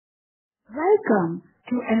Welcome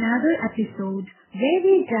to another episode where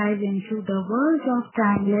we dive into the world of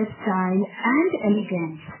timeless style and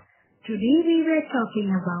elegance. Today we were talking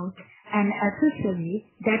about an accessory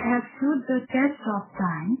that has stood the test of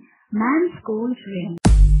time, man's gold ring.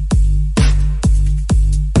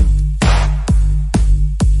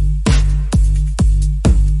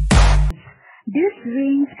 These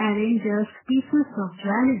rings aren't just pieces of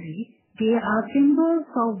jewelry, they are symbols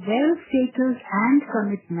of wealth, status and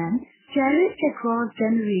commitment cherished across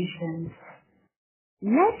generations.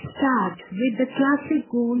 Let's start with the classic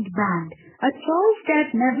gold band, a choice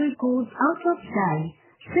that never goes out of style.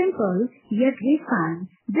 Simple yet refined,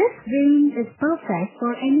 this ring is perfect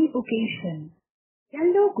for any occasion.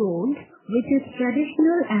 Yellow gold, with its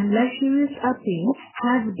traditional and luxurious appeal,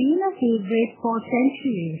 has been a favorite for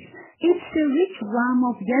centuries. It's the rich warmth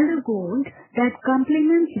of yellow gold that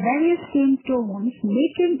complements various skin tones,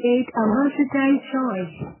 making it a versatile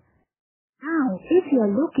choice. Now, if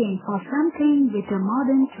you're looking for something with a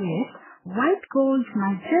modern twist, white gold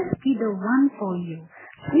might just be the one for you.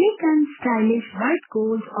 Sleek and stylish white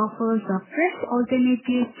gold offers a fresh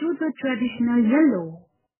alternative to the traditional yellow.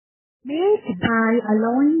 Made by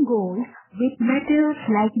alloying gold with metals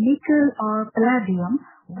like nickel or palladium,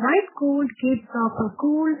 white gold gives off a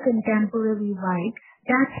cool contemporary vibe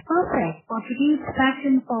that's perfect for today's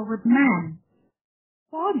fashion-forward man.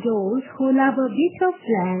 For those who love a bit of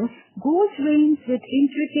flair, gold rings with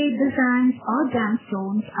intricate designs or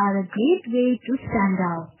gemstones are a great way to stand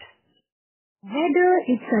out. Whether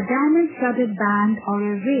it's a diamond-studded band or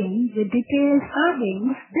a ring with detailed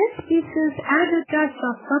carvings, these pieces add a touch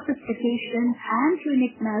of sophistication and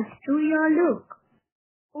uniqueness to your look.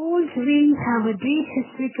 Gold rings have a deep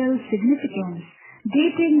historical significance.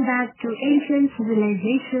 Dating back to ancient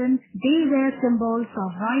civilization, they were symbols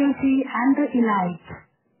of royalty and the elite.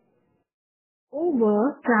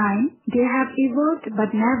 Over time, they have evolved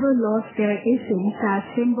but never lost their essence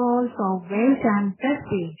as symbols of wealth and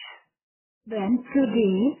prestige. Then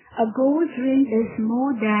today, a gold ring is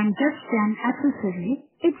more than just an accessory,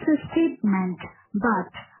 it's a statement.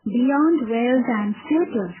 But beyond wealth and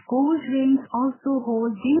status, gold rings also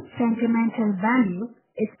hold deep sentimental value,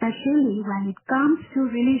 especially when it comes to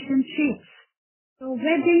relationships. The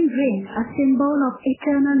wedding ring, a symbol of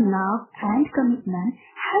eternal love and commitment,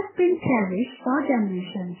 has been cherished for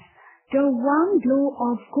generations. The warm glow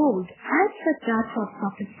of gold adds a touch of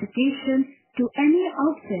sophistication to any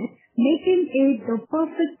outfit, making it the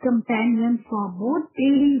perfect companion for both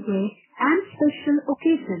daily wear and special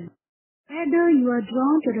occasions. Whether you are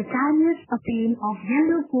drawn to the timeless appeal of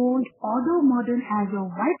yellow gold or the modern as a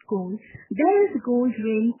white gold, there is a gold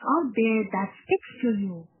ring out there that speaks to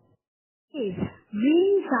you. Yes,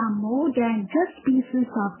 rings are more than just pieces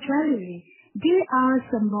of jewelry. They are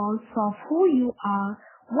symbols of who you are,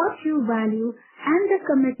 what you value, and the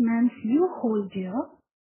commitments you hold dear.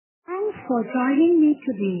 Thanks for joining me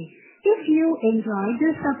today. If you enjoyed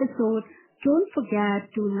this episode, don't forget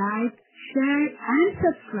to like, share, and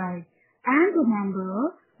subscribe. And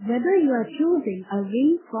remember, whether you are choosing a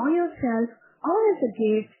ring for yourself or as a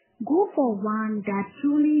gift, go for one that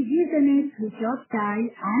truly resonates with your style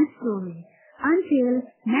and story. Until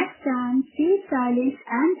next time, stay stylish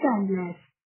and timeless.